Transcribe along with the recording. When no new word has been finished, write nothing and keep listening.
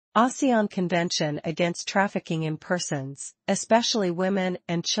ASEAN Convention Against Trafficking in Persons, especially Women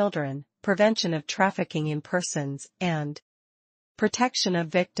and Children, Prevention of Trafficking in Persons, and Protection of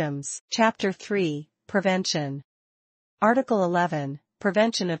Victims. Chapter 3, Prevention. Article 11,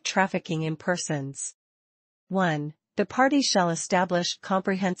 Prevention of Trafficking in Persons. 1. The parties shall establish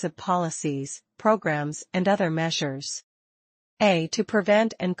comprehensive policies, programs, and other measures. A. To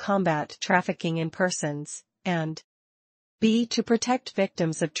prevent and combat trafficking in persons, and B. To protect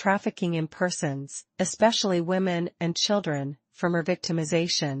victims of trafficking in persons, especially women and children, from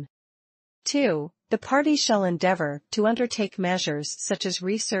revictimization. 2. The parties shall endeavor to undertake measures such as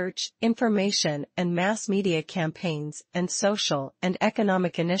research, information and mass media campaigns and social and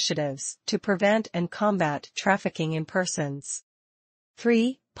economic initiatives to prevent and combat trafficking in persons.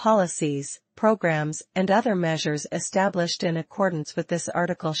 3. Policies, programs and other measures established in accordance with this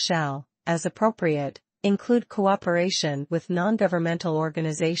article shall, as appropriate, include cooperation with non-governmental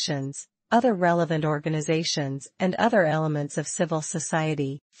organizations, other relevant organizations and other elements of civil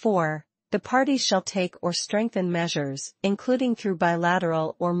society. 4. The parties shall take or strengthen measures, including through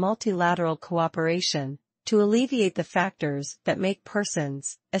bilateral or multilateral cooperation, to alleviate the factors that make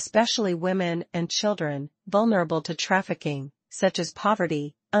persons, especially women and children, vulnerable to trafficking, such as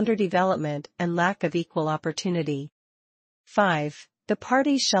poverty, underdevelopment and lack of equal opportunity. 5. The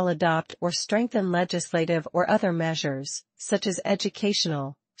parties shall adopt or strengthen legislative or other measures, such as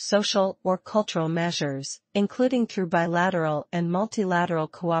educational, social or cultural measures, including through bilateral and multilateral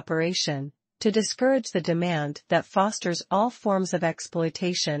cooperation, to discourage the demand that fosters all forms of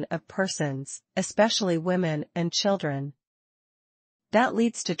exploitation of persons, especially women and children, that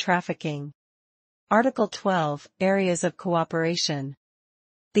leads to trafficking. Article 12, Areas of Cooperation.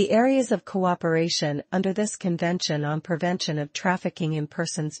 The areas of cooperation under this Convention on Prevention of Trafficking in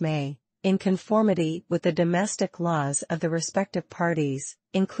Persons may, in conformity with the domestic laws of the respective parties,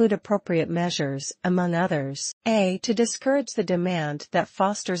 include appropriate measures, among others. A. To discourage the demand that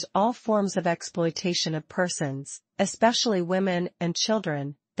fosters all forms of exploitation of persons, especially women and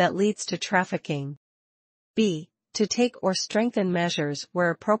children, that leads to trafficking. B. To take or strengthen measures where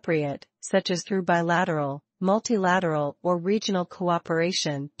appropriate, such as through bilateral, multilateral or regional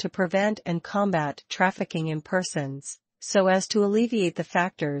cooperation to prevent and combat trafficking in persons, so as to alleviate the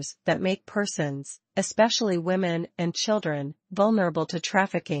factors that make persons, especially women and children, vulnerable to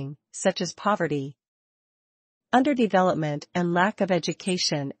trafficking, such as poverty, underdevelopment and lack of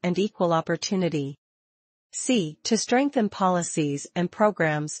education and equal opportunity. C. To strengthen policies and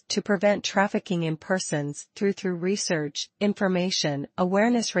programs to prevent trafficking in persons through research, information,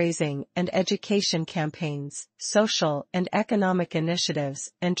 awareness raising and education campaigns, social and economic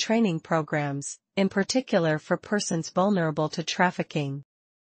initiatives and training programs, in particular for persons vulnerable to trafficking.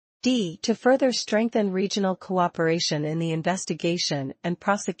 D. To further strengthen regional cooperation in the investigation and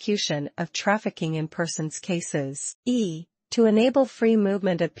prosecution of trafficking in persons cases. E. To enable free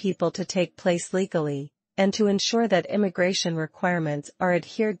movement of people to take place legally, and to ensure that immigration requirements are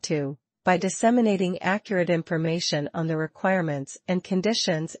adhered to, by disseminating accurate information on the requirements and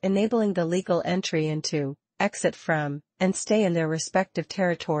conditions enabling the legal entry into, exit from, and stay in their respective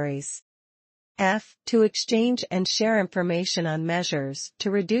territories. F. To exchange and share information on measures to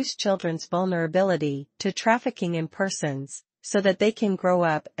reduce children's vulnerability to trafficking in persons, so that they can grow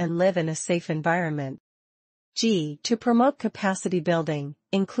up and live in a safe environment. G. To promote capacity building,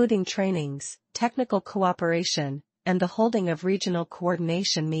 including trainings, technical cooperation, and the holding of regional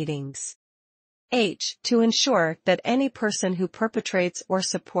coordination meetings. H. To ensure that any person who perpetrates or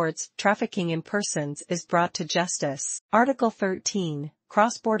supports trafficking in persons is brought to justice. Article 13,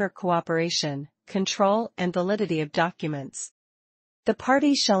 Cross-border cooperation, control and validity of documents. The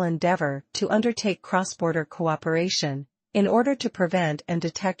parties shall endeavor to undertake cross-border cooperation, in order to prevent and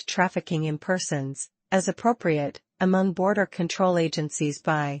detect trafficking in persons, as appropriate, among border control agencies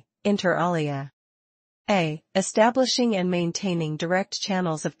by, inter alia. A. Establishing and maintaining direct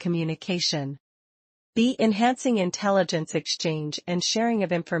channels of communication. B. Enhancing intelligence exchange and sharing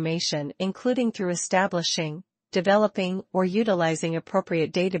of information including through establishing, developing or utilizing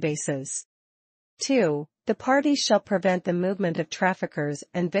appropriate databases. 2. The parties shall prevent the movement of traffickers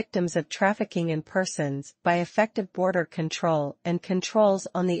and victims of trafficking in persons by effective border control and controls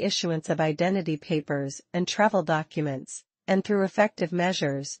on the issuance of identity papers and travel documents, and through effective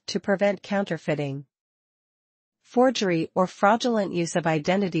measures to prevent counterfeiting, forgery or fraudulent use of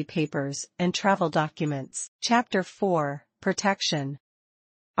identity papers and travel documents. Chapter 4, Protection.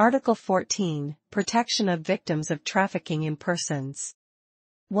 Article 14, Protection of Victims of Trafficking in Persons.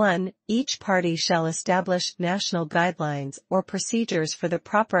 1. Each party shall establish national guidelines or procedures for the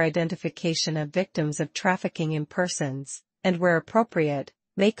proper identification of victims of trafficking in persons, and where appropriate,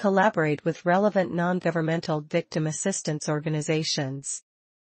 may collaborate with relevant non-governmental victim assistance organizations.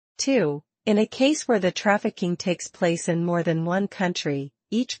 2. In a case where the trafficking takes place in more than one country,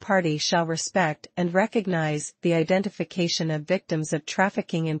 each party shall respect and recognize the identification of victims of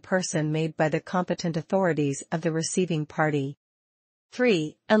trafficking in person made by the competent authorities of the receiving party.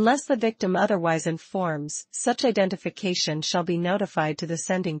 3. Unless the victim otherwise informs, such identification shall be notified to the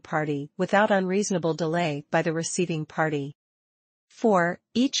sending party without unreasonable delay by the receiving party. 4.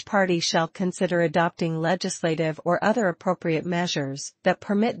 Each party shall consider adopting legislative or other appropriate measures that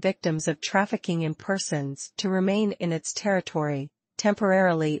permit victims of trafficking in persons to remain in its territory,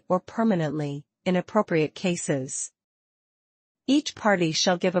 temporarily or permanently, in appropriate cases. Each party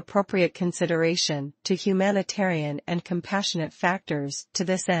shall give appropriate consideration to humanitarian and compassionate factors to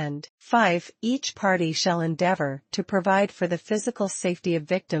this end. 5. Each party shall endeavor to provide for the physical safety of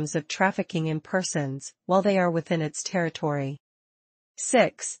victims of trafficking in persons while they are within its territory.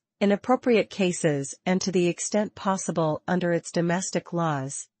 6. In appropriate cases and to the extent possible under its domestic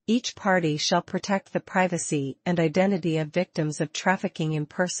laws, each party shall protect the privacy and identity of victims of trafficking in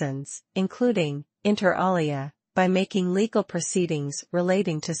persons, including, inter alia, by making legal proceedings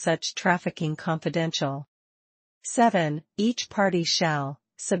relating to such trafficking confidential. 7. Each party shall,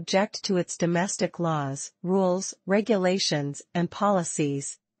 subject to its domestic laws, rules, regulations, and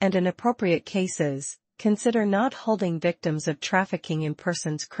policies, and in appropriate cases, consider not holding victims of trafficking in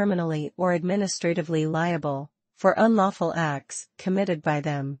persons criminally or administratively liable for unlawful acts committed by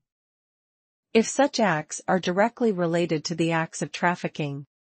them, if such acts are directly related to the acts of trafficking.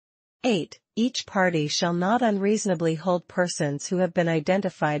 8. Each party shall not unreasonably hold persons who have been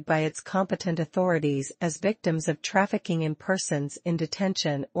identified by its competent authorities as victims of trafficking in persons in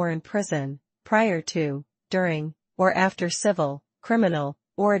detention or in prison, prior to, during, or after civil, criminal,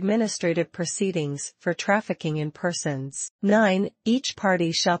 or administrative proceedings for trafficking in persons. 9. Each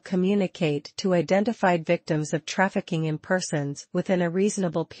party shall communicate to identified victims of trafficking in persons within a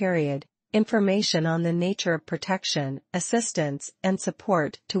reasonable period information on the nature of protection, assistance, and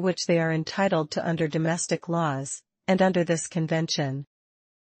support to which they are entitled to under domestic laws, and under this convention.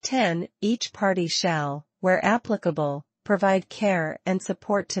 10. Each party shall, where applicable, provide care and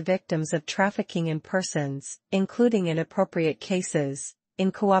support to victims of trafficking in persons, including in appropriate cases,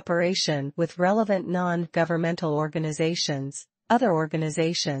 in cooperation with relevant non-governmental organizations, other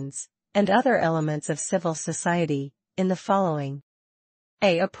organizations, and other elements of civil society, in the following.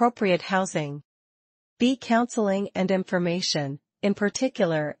 A. Appropriate housing. B. Counseling and information, in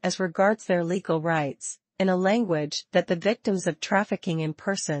particular as regards their legal rights, in a language that the victims of trafficking in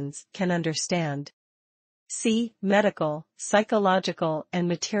persons can understand. C. Medical, psychological and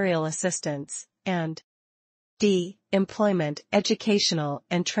material assistance, and D. Employment, educational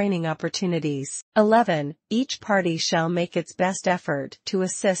and training opportunities. 11. Each party shall make its best effort to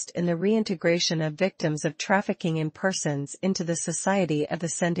assist in the reintegration of victims of trafficking in persons into the society of the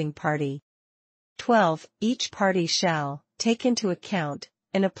sending party. 12. Each party shall take into account,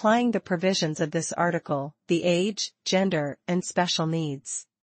 in applying the provisions of this article, the age, gender, and special needs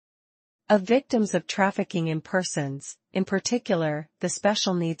of victims of trafficking in persons, in particular, the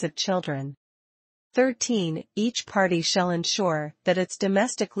special needs of children. 13. Each party shall ensure that its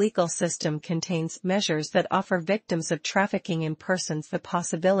domestic legal system contains measures that offer victims of trafficking in persons the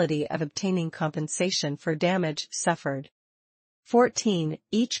possibility of obtaining compensation for damage suffered. 14.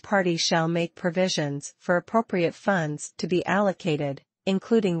 Each party shall make provisions for appropriate funds to be allocated,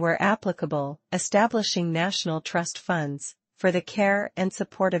 including where applicable, establishing national trust funds for the care and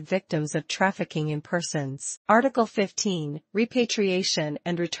support of victims of trafficking in persons. Article 15. Repatriation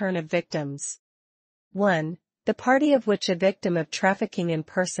and return of victims. 1. The party of which a victim of trafficking in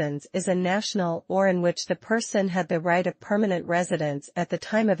persons is a national or in which the person had the right of permanent residence at the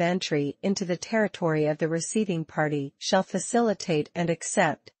time of entry into the territory of the receiving party shall facilitate and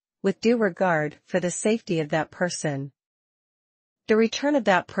accept, with due regard for the safety of that person, the return of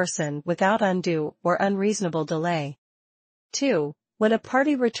that person without undue or unreasonable delay. 2. When a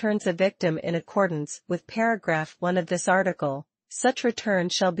party returns a victim in accordance with paragraph 1 of this article, such return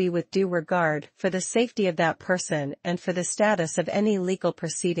shall be with due regard for the safety of that person and for the status of any legal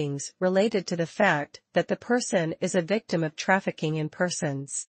proceedings related to the fact that the person is a victim of trafficking in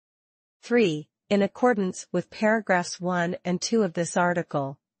persons. 3. In accordance with paragraphs 1 and 2 of this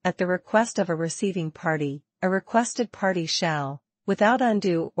article, at the request of a receiving party, a requested party shall, without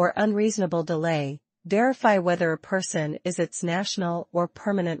undue or unreasonable delay, verify whether a person is its national or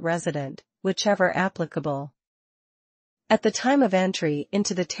permanent resident, whichever applicable, at the time of entry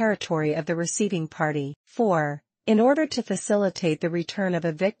into the territory of the receiving party. 4. In order to facilitate the return of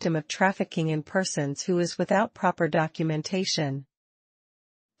a victim of trafficking in persons who is without proper documentation,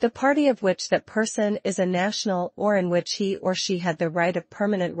 The party of which that person is a national or in which he or she had the right of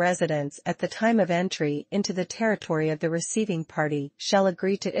permanent residence at the time of entry into the territory of the receiving party shall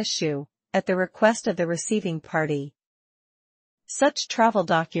agree to issue, at the request of the receiving party, such travel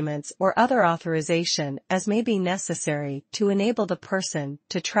documents or other authorization as may be necessary to enable the person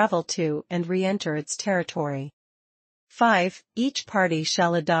to travel to and re-enter its territory. 5. Each party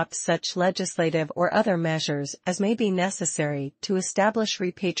shall adopt such legislative or other measures as may be necessary to establish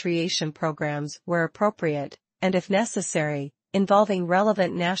repatriation programs where appropriate, and if necessary, involving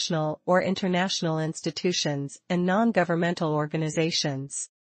relevant national or international institutions and non-governmental organizations.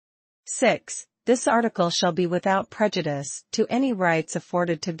 6. This article shall be without prejudice to any rights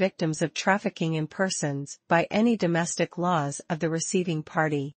afforded to victims of trafficking in persons by any domestic laws of the receiving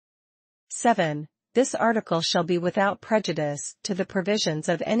party. 7. This article shall be without prejudice to the provisions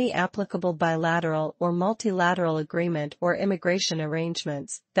of any applicable bilateral or multilateral agreement or immigration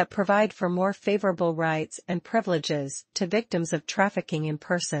arrangements that provide for more favorable rights and privileges to victims of trafficking in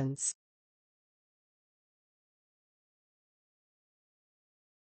persons.